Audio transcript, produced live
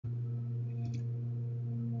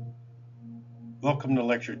Welcome to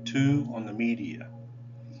Lecture 2 on the media.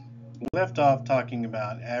 We left off talking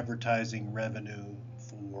about advertising revenue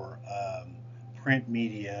for print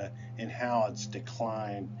media and how it's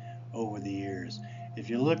declined over the years. If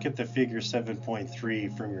you look at the figure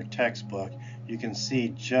 7.3 from your textbook, you can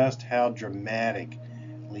see just how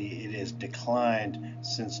dramatically it has declined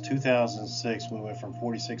since 2006. We went from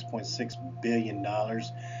 $46.6 billion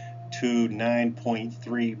to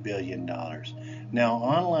 $9.3 billion. Now,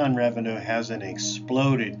 online revenue hasn't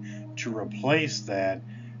exploded to replace that,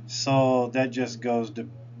 so that just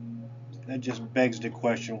begs the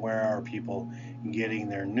question, where are people getting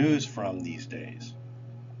their news from these days?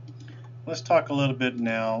 Let's talk a little bit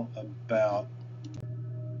now about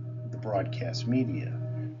the broadcast media.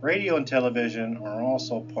 Radio and television are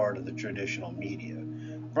also part of the traditional media.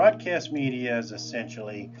 Broadcast media is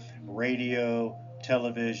essentially radio,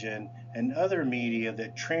 television, and other media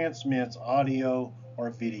that transmits audio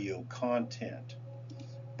or video content.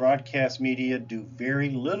 Broadcast media do very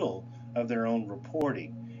little of their own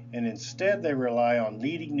reporting, and instead they rely on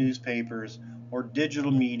leading newspapers or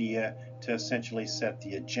digital media to essentially set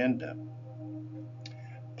the agenda.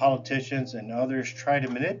 Politicians and others try to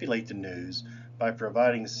manipulate the news by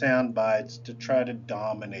providing sound bites to try to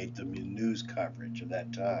dominate the news coverage of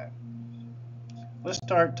that time. Let's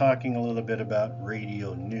start talking a little bit about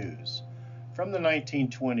radio news. From the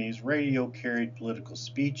 1920s, radio carried political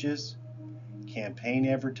speeches, campaign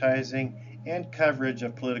advertising, and coverage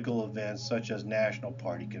of political events such as national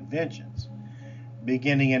party conventions.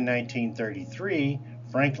 Beginning in 1933,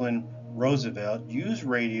 Franklin Roosevelt used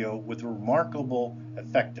radio with remarkable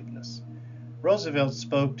effectiveness. Roosevelt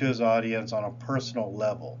spoke to his audience on a personal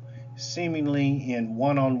level, seemingly in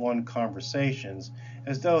one-on-one conversations,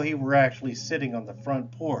 as though he were actually sitting on the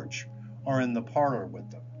front porch or in the parlor with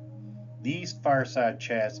them. These fireside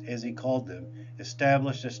chats, as he called them,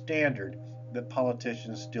 established a standard that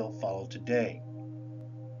politicians still follow today.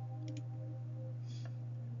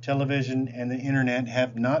 Television and the internet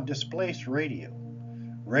have not displaced radio.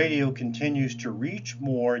 Radio continues to reach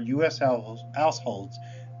more U.S. households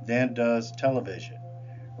than does television.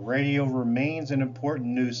 Radio remains an important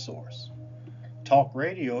news source. Talk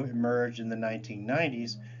radio emerged in the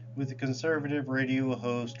 1990s with the conservative radio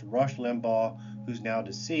host Rush Limbaugh, who's now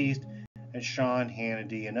deceased, and Sean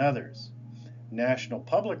Hannity and others. National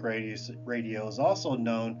Public Radio is also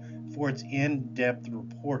known for its in-depth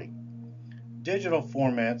reporting. Digital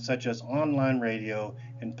formats such as online radio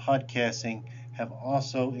and podcasting have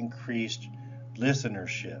also increased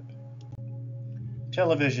listenership.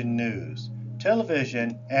 Television news.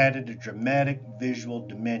 Television added a dramatic visual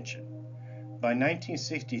dimension. By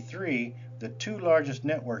 1963, the two largest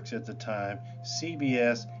networks at the time,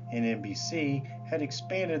 CBS and NBC, had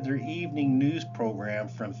expanded their evening news program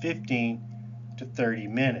from 15 to 30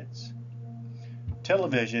 minutes.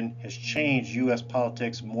 Television has changed U.S.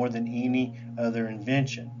 politics more than any other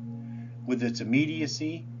invention. With its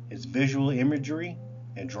immediacy, its visual imagery,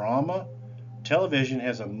 and drama, television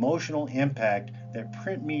has emotional impact that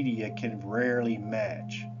print media can rarely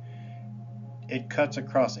match. It cuts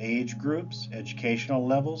across age groups, educational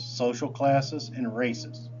levels, social classes, and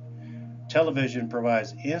races. Television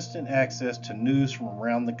provides instant access to news from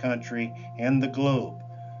around the country and the globe,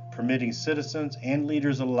 permitting citizens and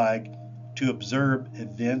leaders alike to observe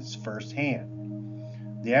events firsthand.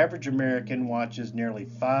 The average American watches nearly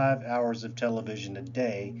 5 hours of television a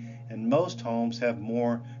day, and most homes have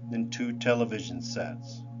more than 2 television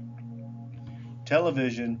sets.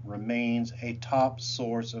 Television remains a top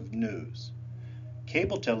source of news.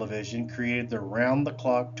 Cable television created the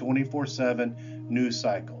round-the-clock 24/7 news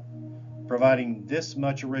cycle. Providing this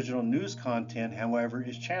much original news content, however,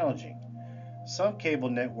 is challenging. Some cable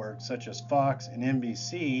networks, such as Fox and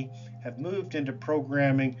NBC, have moved into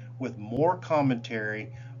programming with more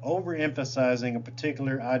commentary, overemphasizing a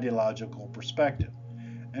particular ideological perspective.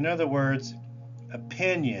 In other words,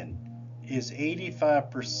 opinion is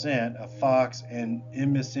 85% of Fox and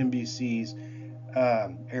MSNBC's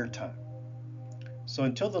airtime. So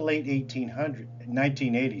until the late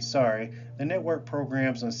 1980s, the network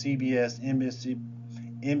programs on CBS,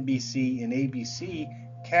 NBC, and ABC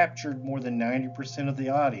captured more than 90% of the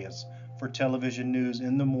audience for television news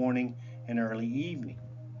in the morning and early evening.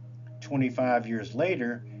 25 years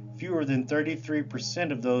later, fewer than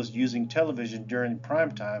 33% of those using television during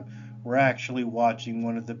prime time were actually watching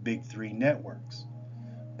one of the big three networks.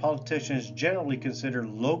 Politicians generally consider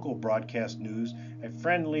local broadcast news a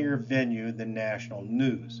friendlier venue than national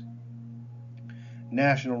news.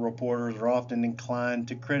 National reporters are often inclined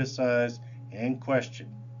to criticize and question.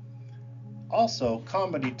 Also,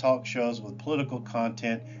 comedy talk shows with political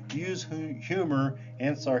content use humor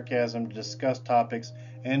and sarcasm to discuss topics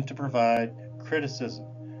and to provide criticism.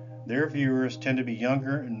 Their viewers tend to be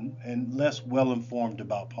younger and less well informed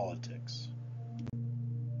about politics.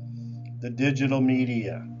 The digital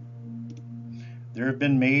media. There have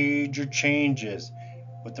been major changes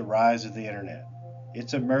with the rise of the internet.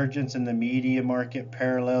 Its emergence in the media market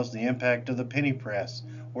parallels the impact of the penny press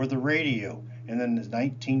or the radio in the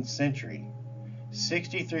 19th century.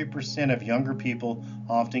 63% of younger people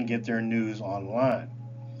often get their news online.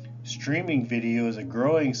 Streaming video is a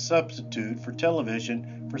growing substitute for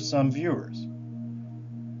television for some viewers.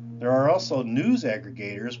 There are also news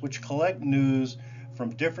aggregators which collect news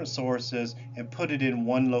from different sources and put it in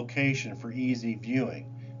one location for easy viewing.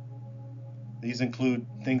 These include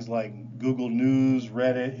things like Google News,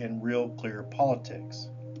 Reddit, and Real Clear Politics.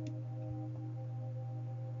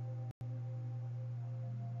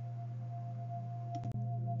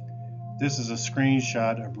 This is a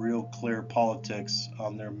screenshot of Real Clear Politics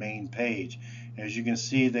on their main page. As you can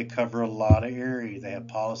see, they cover a lot of area. They have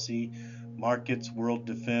policy, markets, world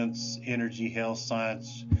defense, energy, health,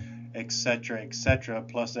 science, etc., etc.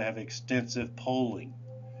 Plus, they have extensive polling.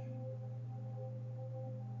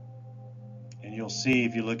 And you'll see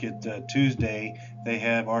if you look at Tuesday, they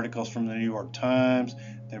have articles from the New York Times,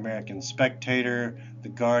 the American Spectator, the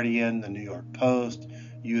Guardian, the New York Post,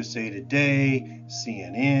 USA Today,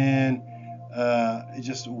 CNN,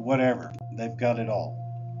 just whatever. They've got it all.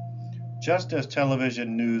 Just as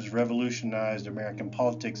television news revolutionized American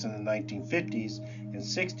politics in the 1950s and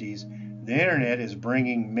 60s, the internet is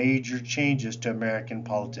bringing major changes to American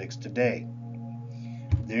politics today.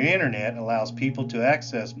 The internet allows people to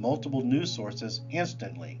access multiple news sources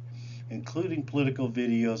instantly, including political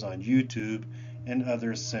videos on YouTube and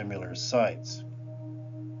other similar sites.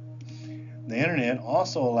 The internet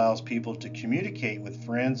also allows people to communicate with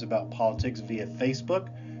friends about politics via Facebook,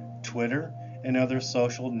 Twitter, and other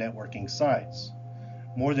social networking sites.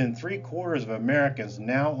 More than 3/4 of Americans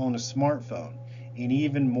now own a smartphone, and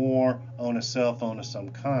even more own a cell phone of some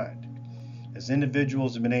kind. As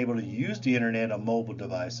individuals have been able to use the internet on mobile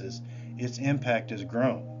devices, its impact has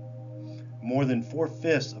grown. More than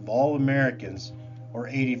 4/5 of all Americans, or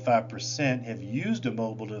 85%, have used a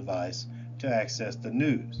mobile device to access the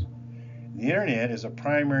news. The internet is a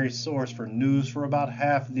primary source for news for about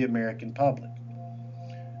half of the American public.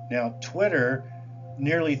 Now, Twitter,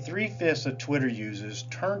 nearly 3/5 of Twitter users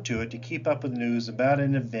turn to it to keep up with news about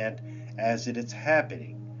an event as it is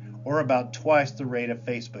happening, or about twice the rate of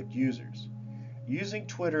Facebook users. Using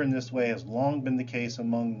Twitter in this way has long been the case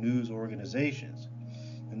among news organizations.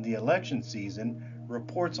 In the election season,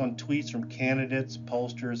 reports on tweets from candidates,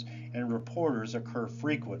 pollsters, and reporters occur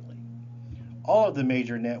frequently. All of the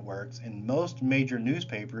major networks and most major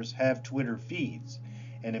newspapers have Twitter feeds,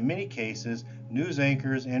 and in many cases, news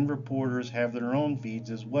anchors and reporters have their own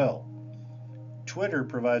feeds as well. Twitter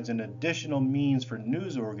provides an additional means for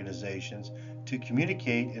news organizations to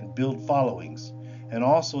communicate and build followings, and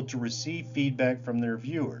also to receive feedback from their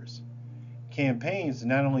viewers. Campaigns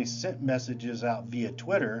not only sent messages out via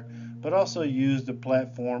Twitter, but also used the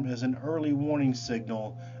platform as an early warning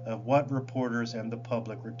signal of what reporters and the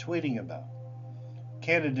public were tweeting about.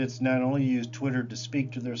 Candidates not only used Twitter to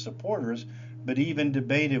speak to their supporters, but even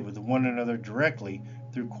debated with one another directly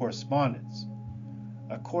through correspondence.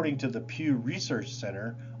 According to the Pew Research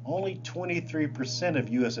Center, only 23% of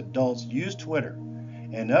U.S. adults use Twitter,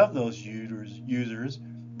 and of those users,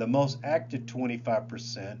 the most active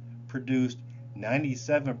 25% produced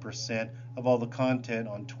 97% of all the content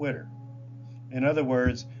on Twitter. In other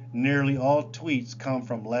words, nearly all tweets come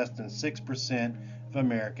from less than 6% of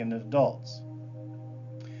American adults.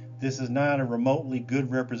 This is not a remotely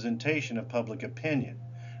good representation of public opinion,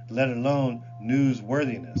 let alone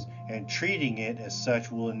newsworthiness, and treating it as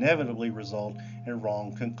such will inevitably result in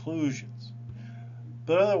wrong conclusions.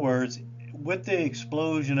 But in other words, with the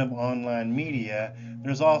explosion of online media,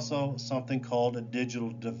 there's also something called a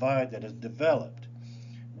digital divide that has developed.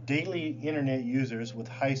 Daily internet users with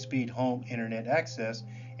high-speed home internet access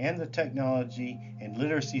and the technology and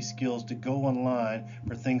literacy skills to go online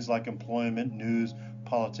for things like employment, news,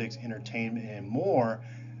 politics, entertainment, and more,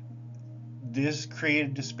 this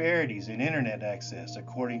created disparities in internet access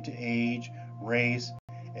according to age, race,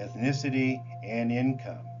 ethnicity, and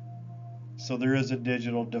income. So there is a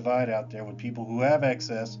digital divide out there with people who have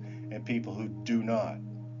access and people who do not.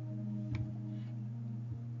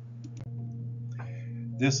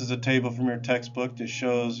 This is a table from your textbook that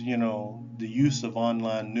shows, the use of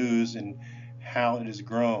online news and how it has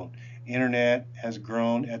grown. Internet has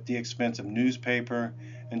grown at the expense of newspaper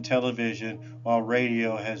and television, while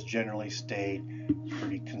radio has generally stayed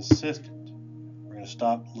pretty consistent. We're going to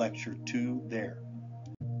stop lecture 2 there.